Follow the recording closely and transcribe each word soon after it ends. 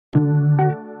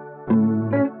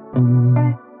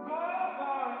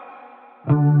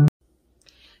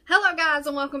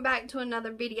and welcome back to another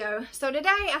video. So today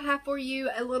I have for you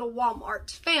a little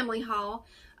Walmart family haul.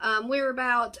 We're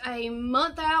about a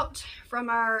month out from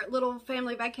our little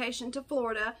family vacation to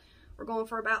Florida. We're going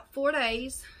for about 4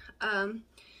 days.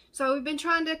 So we've been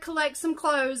trying to collect some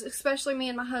clothes, especially me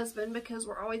and my husband, because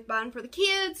we're always buying for the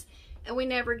kids and we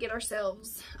never get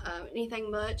ourselves anything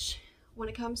much when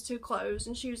it comes to clothes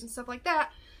and shoes and stuff like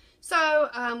that. So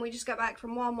we just got back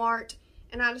from Walmart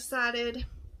and I decided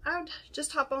I would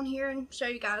just hop on here and show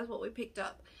you guys what we picked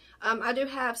up. I do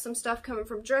have some stuff coming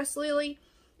from Dress Lily,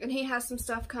 and he has some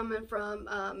stuff coming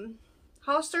from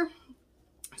Hollister.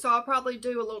 So I'll probably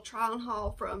do a little try on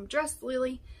haul from Dress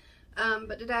Lily.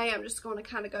 But today I'm just going to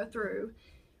kind of go through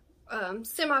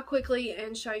semi-quickly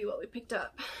and show you what we picked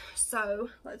up. So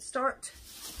let's start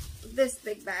with this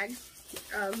big bag.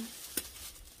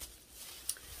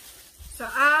 So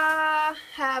I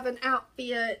have an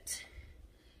outfit,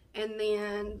 and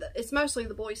then it's mostly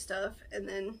the boy stuff, and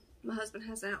then my husband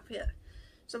has an outfit.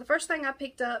 So the first thing I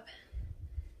picked up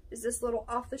is this little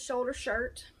off-the-shoulder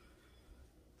shirt.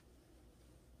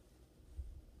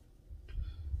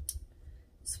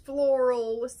 It's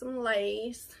floral with some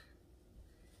lace,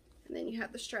 and then you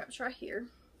have the straps right here.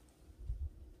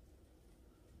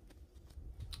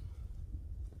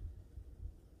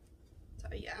 So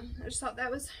yeah, I just thought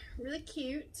that was really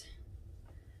cute.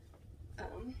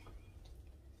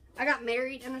 I got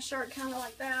married in a shirt kind of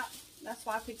like that. That's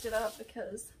why I picked it up,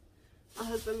 because my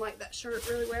husband liked that shirt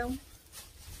really well.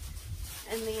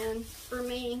 And then for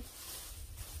me,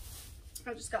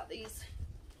 I just got these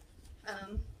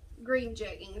green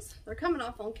jeggings. They're coming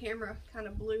off on camera kind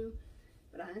of blue,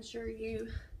 but I assure you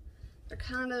they're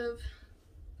kind of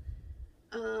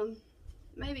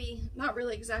maybe not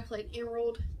really exactly an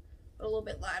emerald, but a little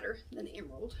bit lighter than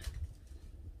emerald.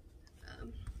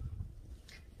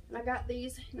 And I got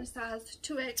these in a size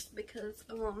 2X because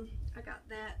I got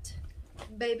that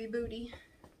baby booty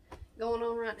going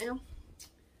on right now.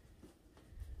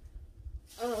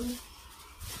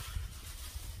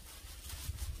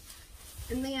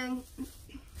 And then a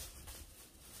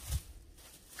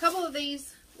couple of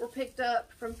these were picked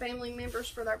up from family members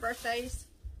for their birthdays.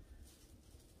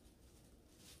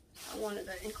 I wanted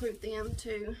to include them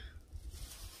too.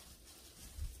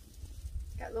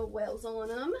 Got little wells on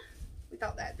them. We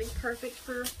thought that'd be perfect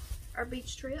for our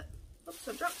beach trip. Oops,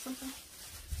 I dropped something.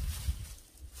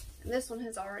 And this one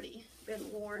has already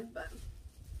been worn, but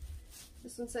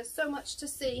this one says "so much to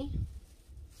see."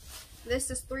 This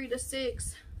is 3 to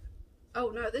 6.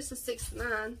 Oh no, this is 6 to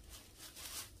 9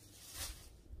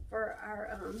 for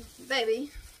our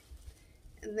baby.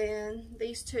 And then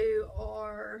these two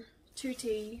are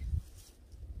 2T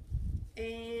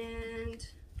and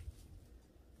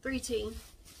 3T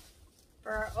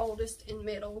for our oldest and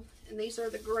middle. And these are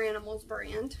the Granimals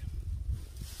brand.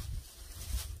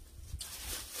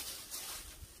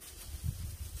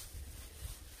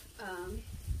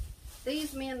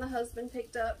 These me and the husband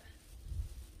picked up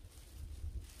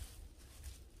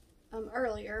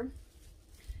earlier.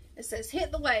 It says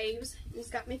 "Hit the Waves." It's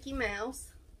got Mickey Mouse,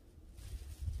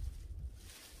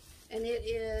 and it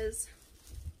is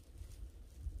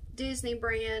Disney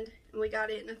brand, and we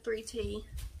got it in a 3T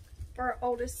for our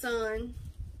oldest son.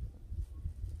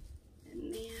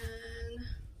 And then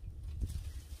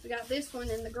we got this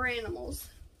one in the Granimals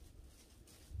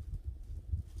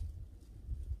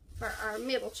for our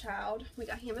middle child. We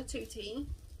got him a 2T.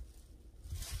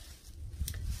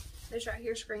 This right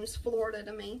here screams Florida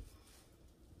to me.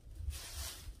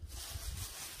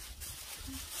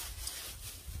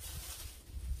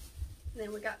 And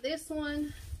then we got this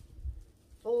one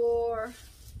for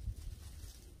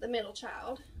the middle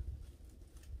child.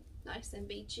 Nice and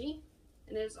beachy.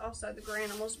 And it is also the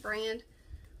Granimals brand.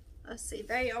 Let's see,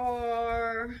 they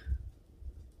are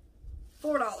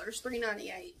 $4,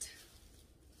 $3.98.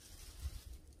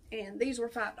 And these were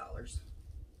 $5.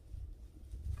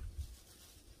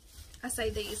 I say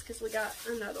these because we got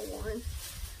another one.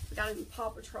 We got it in Paw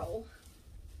Patrol.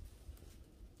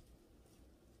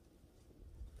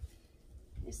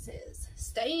 It says,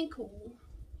 "Staying cool.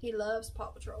 He loves Paw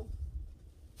Patrol."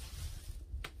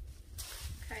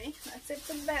 Okay, that's it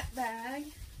for that bag.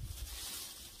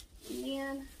 And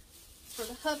then for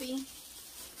the hubby,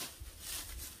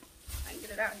 I can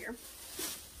get it out here.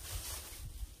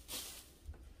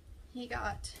 He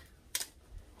got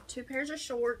 2 pairs of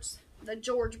shorts, the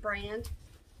George brand,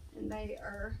 and they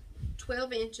are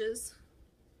 12 inches.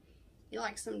 He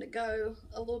likes them to go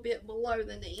a little bit below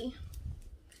the knee.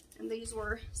 And these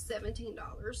were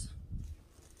 $17.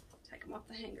 Take them off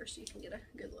the hanger so you can get a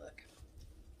good look.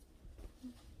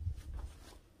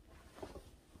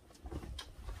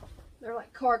 They're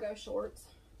like cargo shorts.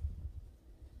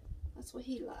 That's what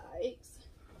he likes.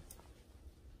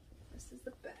 This is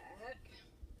the back.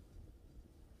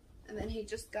 And then he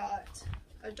just got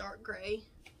a dark gray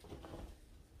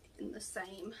in the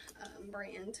same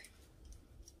brand.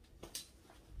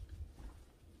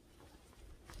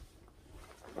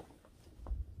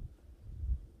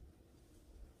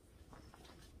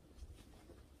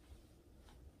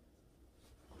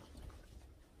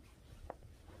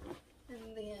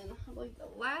 And then I believe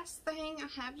the last thing I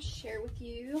have to share with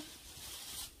you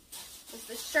is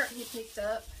this shirt he picked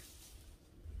up.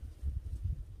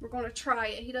 We're going to try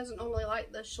it. He doesn't normally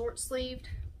like the short sleeved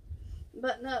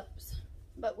button ups,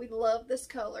 but we love this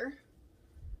color.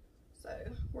 So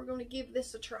we're going to give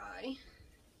this a try.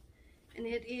 And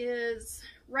it is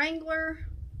Wrangler,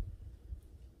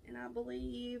 and I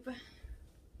believe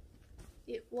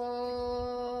it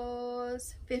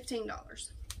was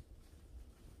 $15.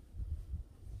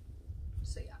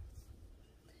 So yeah,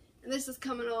 and this is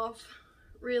coming off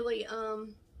really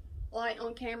light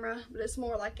on camera, but it's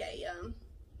more like a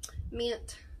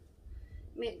mint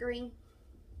green.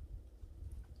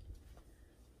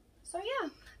 So yeah,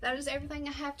 that is everything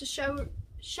I have to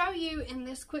show you in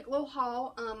this quick little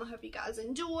haul. I hope you guys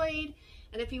enjoyed,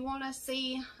 and if you want to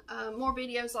see more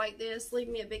videos like this, leave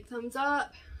me a big thumbs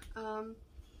up. And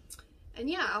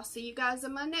yeah, I'll see you guys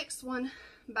in my next one.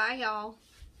 Bye, y'all.